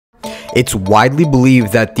It's widely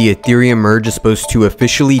believed that the Ethereum merge is supposed to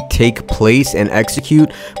officially take place and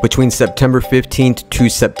execute between September 15th to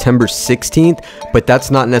September 16th, but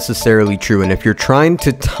that's not necessarily true. And if you're trying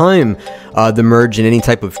to time the merge in any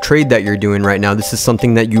type of trade that you're doing right now, this is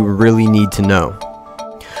something that you really need to know.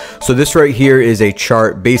 So this right here is a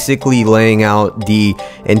chart basically laying out the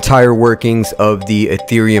entire workings of the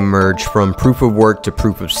Ethereum merge from proof of work to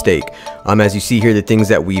proof of stake. As you see here, the things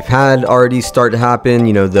that we've had already start to happen,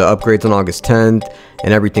 you know, the upgrades on August 10th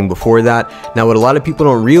and everything before that. Now, what a lot of people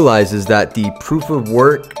don't realize is that the proof of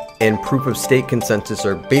work and proof of stake consensus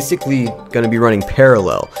are basically going to be running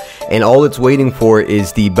parallel, and all it's waiting for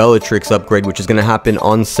is the Bellatrix upgrade, which is going to happen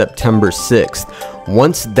on September 6th.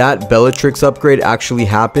 Once that Bellatrix upgrade actually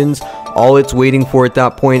happens, all it's waiting for at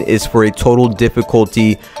that point is for a total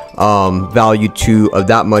difficulty value of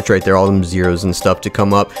that much right there, all them zeros and stuff to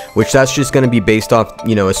come up, which that's just going to be based off,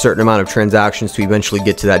 you know, a certain amount of transactions to eventually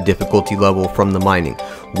get to that difficulty level from the mining.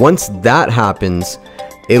 Once that happens,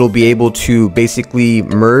 it'll be able to basically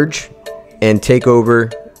merge and take over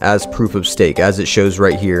as proof of stake, as it shows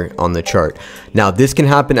right here on the chart. Now, this can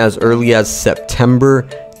happen as early as September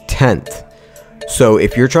 10th. So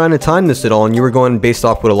if you're trying to time this at all, and you were going based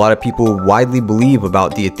off what a lot of people widely believe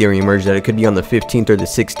about the Ethereum merge, that it could be on the 15th or the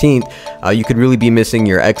 16th, you could really be missing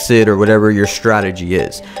your exit or whatever your strategy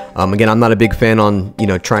is. Again, I'm not a big fan on, you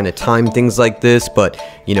know, trying to time things like this, but,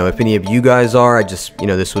 you know, if any of you guys are, I just, you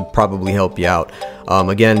know, this would probably help you out.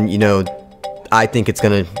 Again, you know, I think it's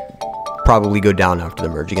going to probably go down after the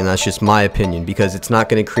merge. Again, that's just my opinion, because it's not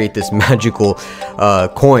going to create this magical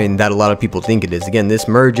coin that a lot of people think it is. Again, this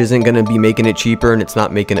merge isn't going to be making it cheaper, and it's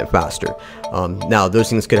not making it faster. Now, those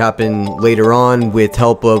things could happen later on with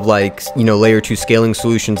help of, like, you know, layer 2 scaling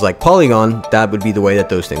solutions like Polygon. That would be the way that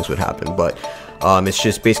those things would happen, but it's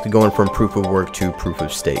just basically going from proof of work to proof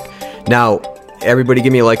of stake. Now, everybody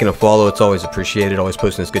give me a like and a follow. It's always appreciated. Always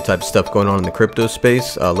posting this good type of stuff going on in the crypto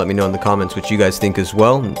space. Let me know in the comments what you guys think as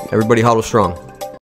well. Everybody hodl strong.